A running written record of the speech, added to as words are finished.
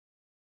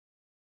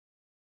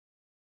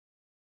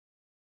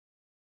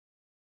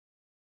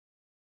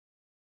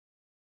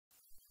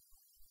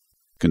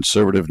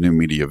Conservative New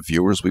Media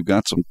viewers, we've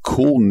got some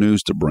cool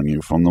news to bring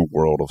you from the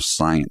world of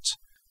science.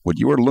 What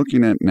you are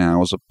looking at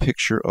now is a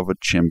picture of a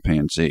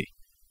chimpanzee.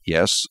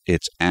 Yes,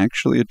 it's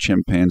actually a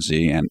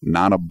chimpanzee and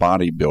not a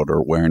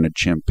bodybuilder wearing a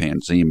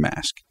chimpanzee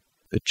mask.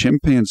 The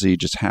chimpanzee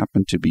just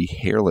happened to be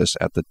hairless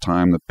at the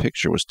time the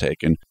picture was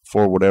taken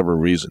for whatever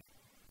reason.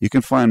 You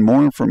can find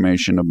more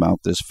information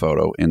about this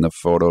photo in the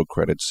photo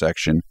credits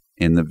section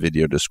in the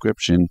video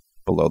description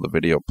below the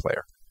video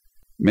player.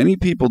 Many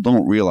people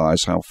don't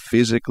realize how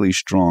physically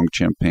strong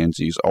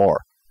chimpanzees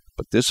are,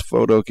 but this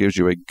photo gives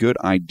you a good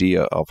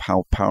idea of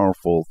how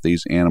powerful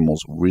these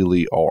animals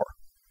really are.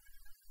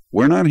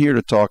 We're not here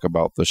to talk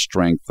about the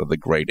strength of the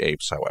great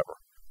apes, however.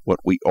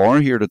 What we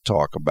are here to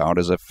talk about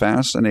is a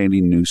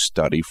fascinating new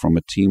study from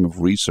a team of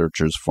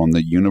researchers from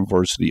the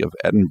University of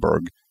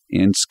Edinburgh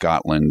in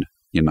Scotland,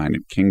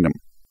 United Kingdom.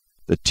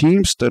 The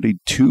team studied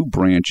two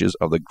branches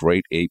of the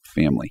great ape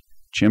family,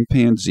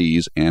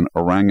 chimpanzees and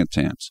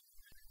orangutans.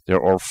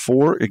 There are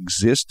four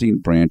existing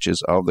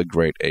branches of the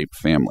great ape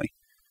family: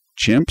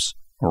 chimps,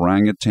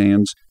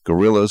 orangutans,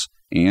 gorillas,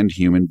 and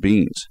human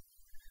beings.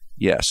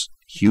 Yes,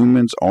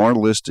 humans are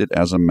listed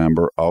as a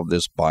member of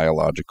this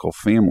biological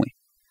family.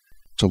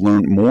 To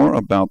learn more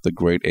about the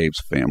great apes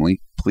family,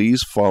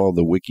 please follow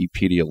the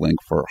Wikipedia link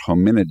for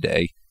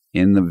Hominidae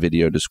in the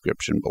video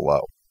description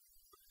below.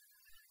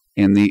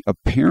 And the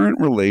apparent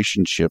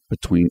relationship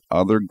between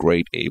other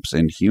great apes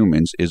and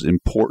humans is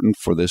important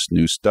for this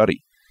new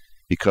study,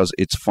 because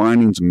its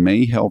findings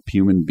may help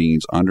human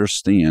beings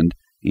understand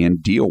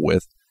and deal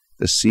with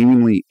the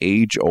seemingly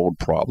age-old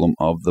problem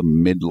of the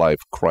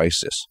midlife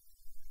crisis.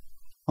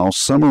 I'll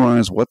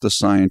summarize what the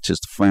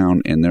scientists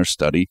found in their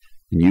study,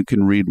 and you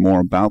can read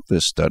more about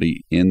this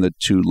study in the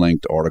two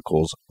linked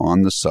articles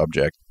on the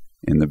subject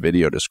in the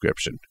video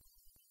description.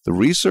 The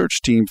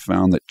research team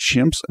found that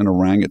chimps and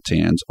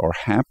orangutans are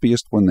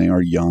happiest when they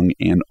are young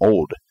and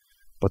old,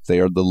 but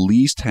they are the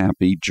least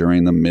happy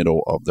during the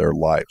middle of their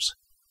lives.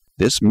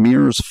 This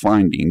mirrors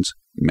findings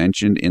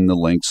mentioned in the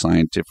linked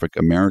Scientific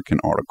American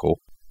article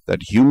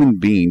that human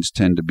beings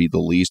tend to be the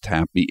least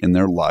happy in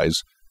their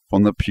lives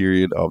from the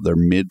period of their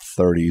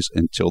mid-30s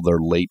until their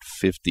late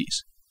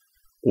 50s.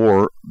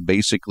 Or,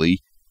 basically,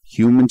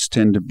 humans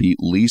tend to be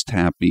least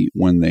happy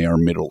when they are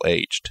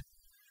middle-aged,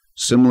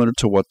 similar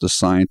to what the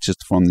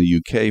scientists from the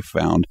UK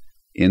found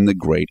in the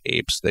great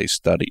apes they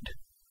studied.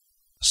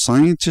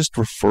 Scientists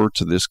refer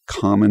to this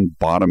common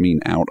bottoming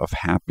out of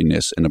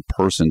happiness in a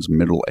person's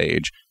middle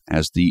age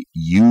as the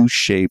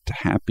U-shaped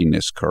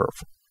happiness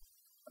curve.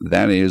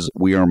 That is,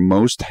 we are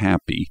most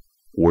happy,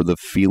 or the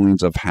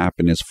feelings of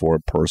happiness for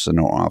a person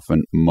are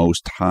often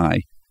most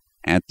high,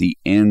 at the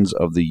ends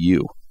of the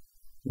U,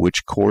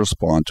 which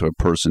correspond to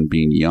a person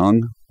being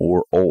young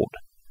or old.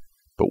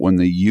 But when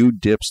the U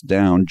dips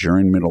down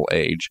during middle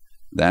age,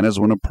 that is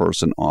when a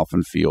person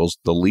often feels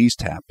the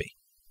least happy.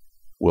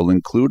 We'll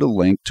include a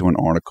link to an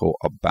article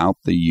about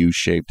the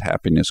U-shaped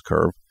happiness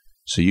curve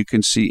so you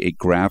can see a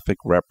graphic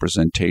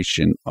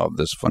representation of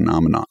this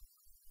phenomenon.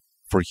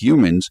 For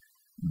humans,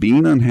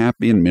 being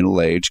unhappy in middle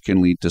age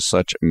can lead to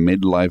such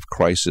midlife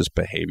crisis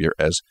behavior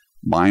as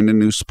buying a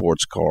new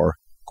sports car,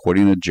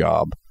 quitting a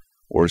job,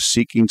 or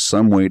seeking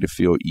some way to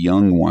feel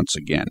young once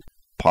again,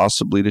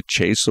 possibly to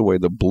chase away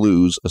the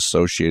blues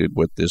associated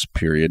with this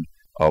period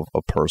of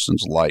a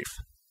person's life.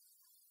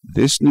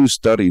 This new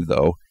study,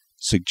 though,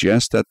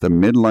 suggests that the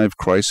midlife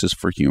crisis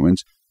for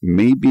humans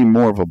may be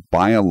more of a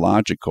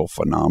biological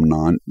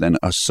phenomenon than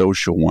a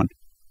social one.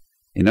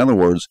 In other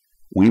words,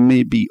 we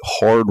may be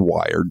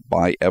hardwired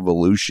by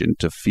evolution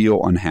to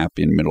feel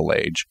unhappy in middle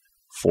age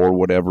for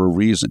whatever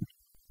reason.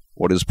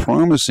 What is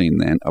promising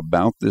then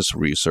about this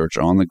research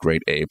on the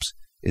great apes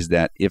is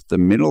that if the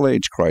middle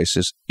age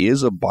crisis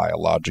is a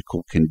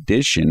biological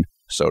condition,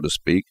 so to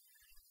speak,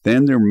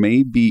 then there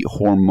may be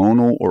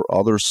hormonal or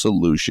other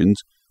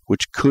solutions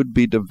which could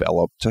be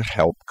developed to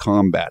help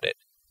combat it.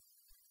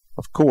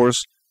 Of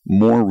course,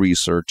 more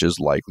research is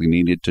likely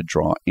needed to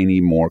draw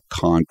any more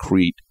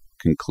concrete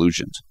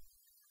conclusions.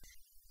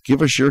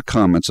 Give us your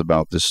comments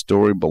about this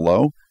story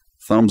below.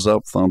 Thumbs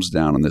up, thumbs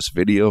down on this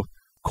video. Of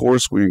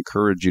course, we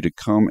encourage you to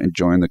come and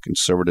join the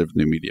Conservative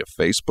New Media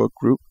Facebook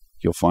group.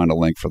 You'll find a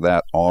link for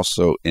that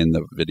also in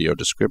the video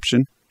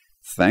description.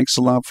 Thanks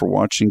a lot for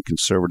watching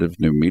Conservative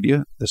New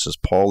Media. This is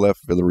Paul F.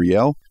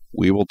 Villarreal.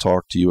 We will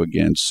talk to you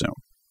again soon.